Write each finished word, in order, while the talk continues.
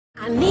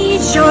I need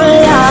your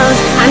love,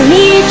 I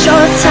need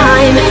your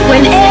time.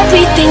 When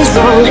everything's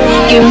wrong,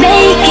 you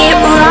make it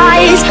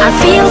right. I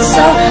feel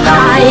so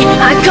high,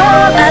 I go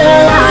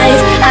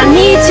alive. I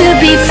need to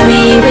be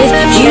free with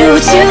you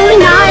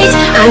tonight.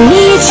 I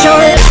need your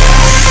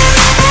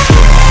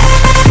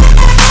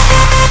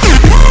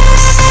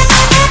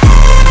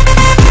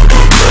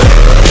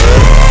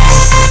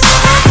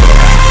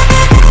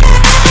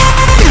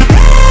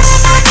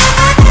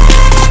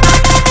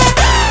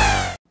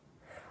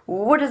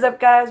What is up,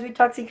 guys? We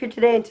Toxic here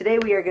today, and today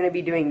we are going to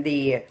be doing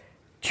the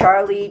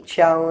Charlie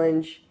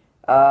Challenge.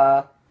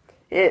 There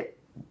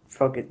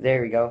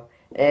we go.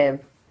 And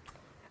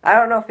I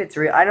don't know if it's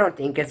real. I don't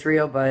think it's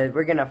real, but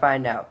we're going to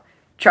find out.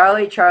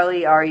 Charlie,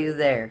 are you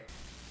there?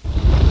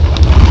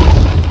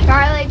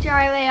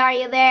 Charlie, are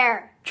you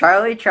there?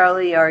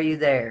 Charlie, are you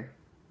there?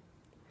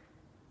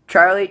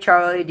 Charlie,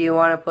 do you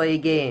want to play a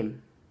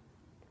game?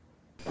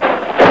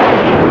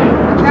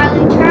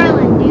 Charlie,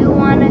 do you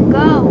want to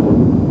go?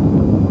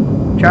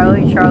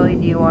 Charlie,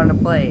 do you want to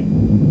play?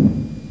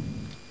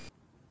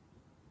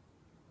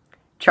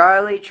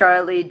 Charlie,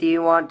 do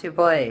you want to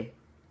play?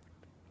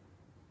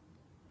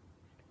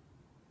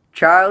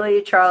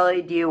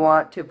 Charlie, do you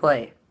want to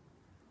play?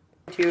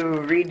 To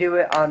redo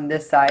it on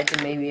this side,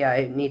 so maybe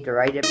I need to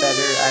write it better,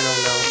 I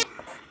don't know.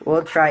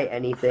 We'll try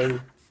anything.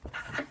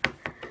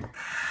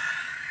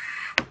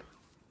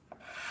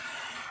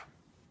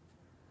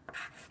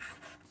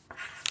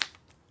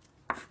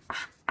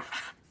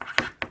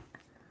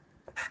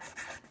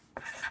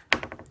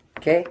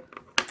 Okay,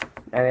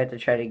 now we have to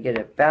try to get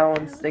it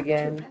balanced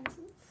again.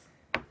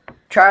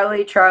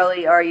 Charlie,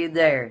 are you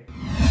there?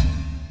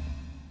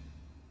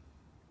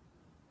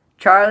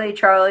 Charlie,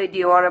 do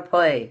you want to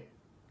play?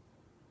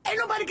 Ain't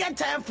nobody got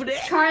time for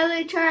that.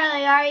 Charlie,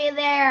 are you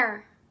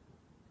there?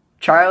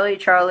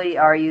 Charlie,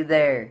 are you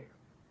there?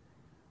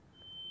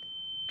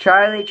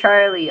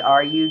 Charlie,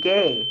 are you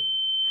gay?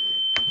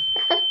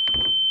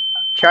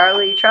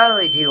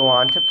 Charlie, do you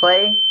want to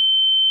play?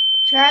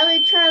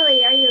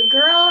 Charlie, are you a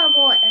girl or a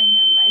boy?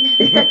 Never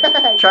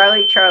mind.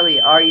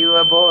 Charlie, are you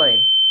a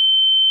boy?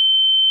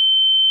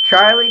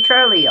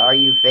 Charlie, are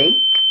you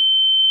fake?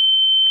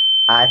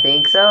 I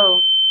think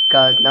so,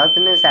 'cause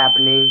nothing is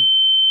happening.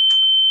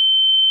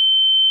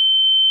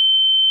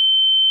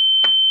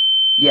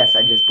 Yes,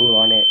 I just blew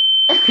on it.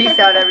 Peace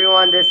out,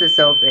 everyone. This is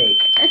so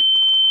fake.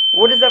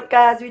 What is up,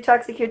 guys? We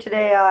Toxic here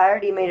today. I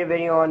already made a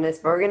video on this,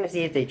 but we're going to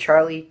see if the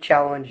Charlie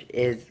Challenge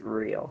is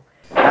real.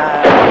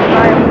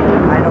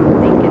 I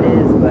don't think it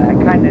is, but I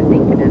kind of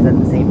think it is at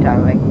the same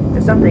time. Like,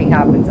 if something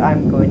happens,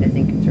 I'm going to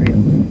think it's real.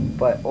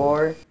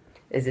 Or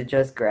is it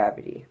just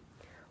gravity?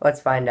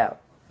 Let's find out.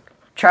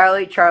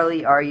 Charlie,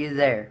 are you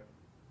there?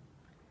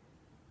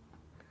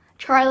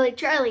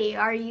 Charlie,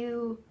 are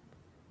you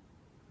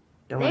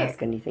Don't there?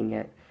 ask anything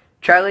yet.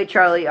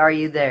 Charlie, are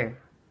you there?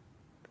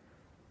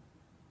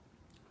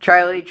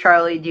 Charlie,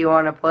 do you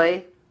want to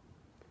play?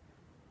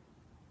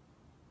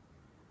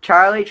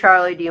 Charlie,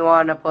 do you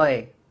want to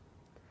play?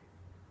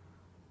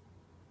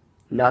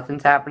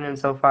 Nothing's happening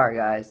so far,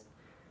 guys.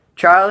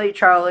 Charlie,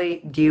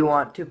 do you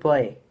want to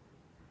play?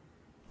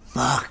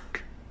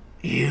 Fuck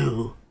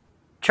you.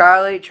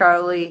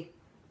 Charlie,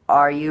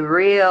 are you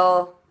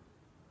real?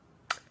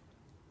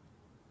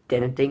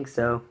 Didn't think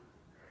so.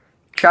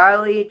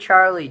 Charlie,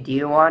 do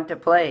you want to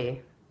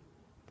play?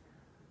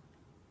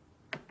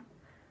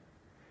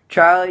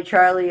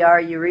 Charlie,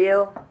 are you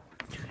real?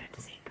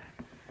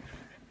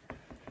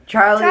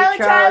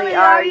 Charlie,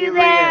 are you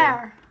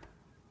there?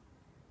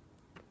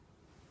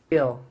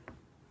 real?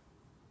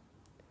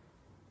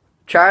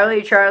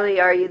 Charlie,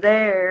 are you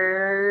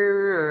there?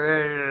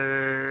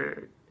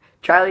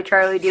 Charlie,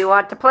 do you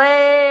want to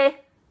play?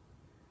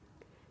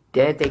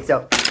 Didn't think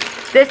so.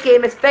 This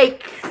game is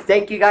fake.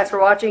 Thank you guys for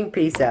watching.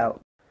 Peace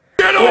out.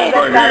 Get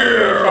over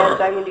here!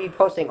 I'm going to be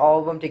posting all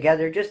of them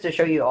together just to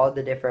show you all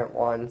the different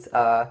ones.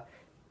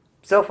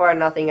 So far,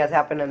 nothing has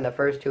happened in the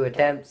first 2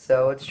 attempts,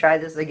 so let's try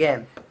this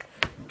again.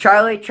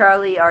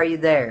 Charlie, are you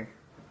there?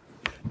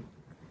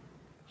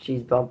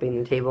 She's bumping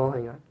the table.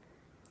 Hang on.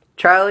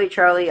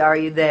 Charlie, are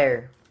you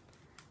there?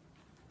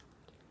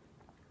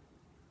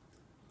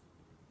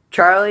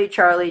 Charlie,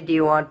 do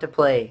you want to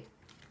play?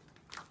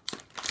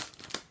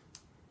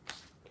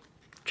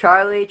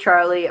 Charlie,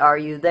 are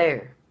you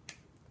there?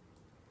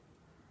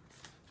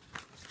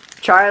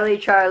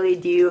 Charlie,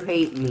 do you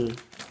hate me?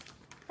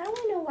 I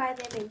don't know why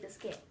they made this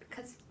game.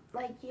 Because,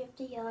 like, you have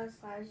to yell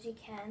as loud as you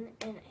can,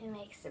 and it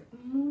makes it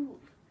move.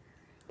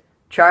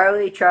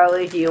 Charlie,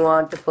 do you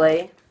want to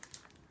play?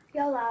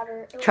 Yell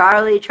louder.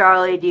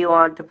 Charlie, do you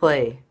want to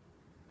play?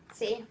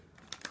 See?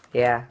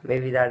 Yeah,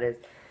 maybe that is.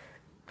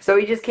 So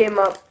she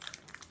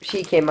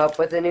came up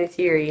with a new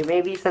theory.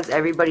 Maybe since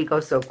everybody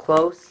goes so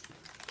close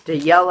to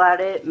yell at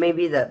it,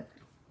 maybe that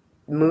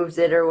moves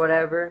it or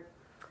whatever.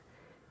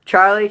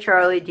 Charlie,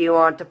 do you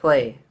want to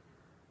play?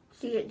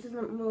 See, it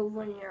doesn't move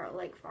when you're,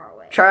 like, far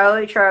away.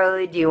 Charlie,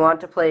 do you want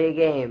to play a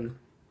game?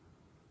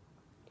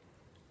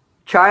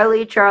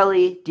 Charlie,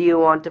 do you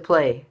want to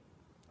play?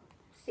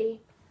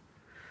 See?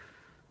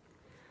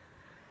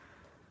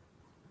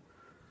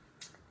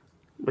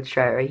 Let's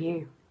try it right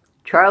here.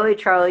 Charlie,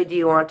 Charlie, do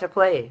you want to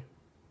play?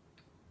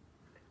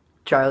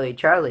 Charlie,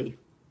 Charlie,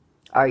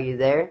 are you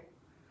there?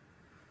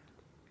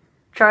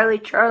 Charlie,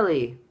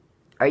 Charlie,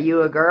 are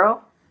you a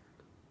girl?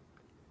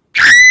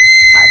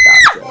 I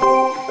thought so.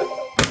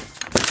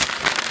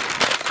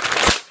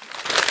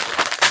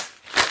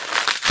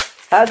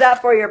 How's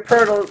that for your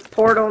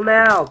portal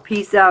now?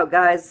 Peace out,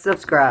 guys.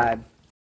 Subscribe.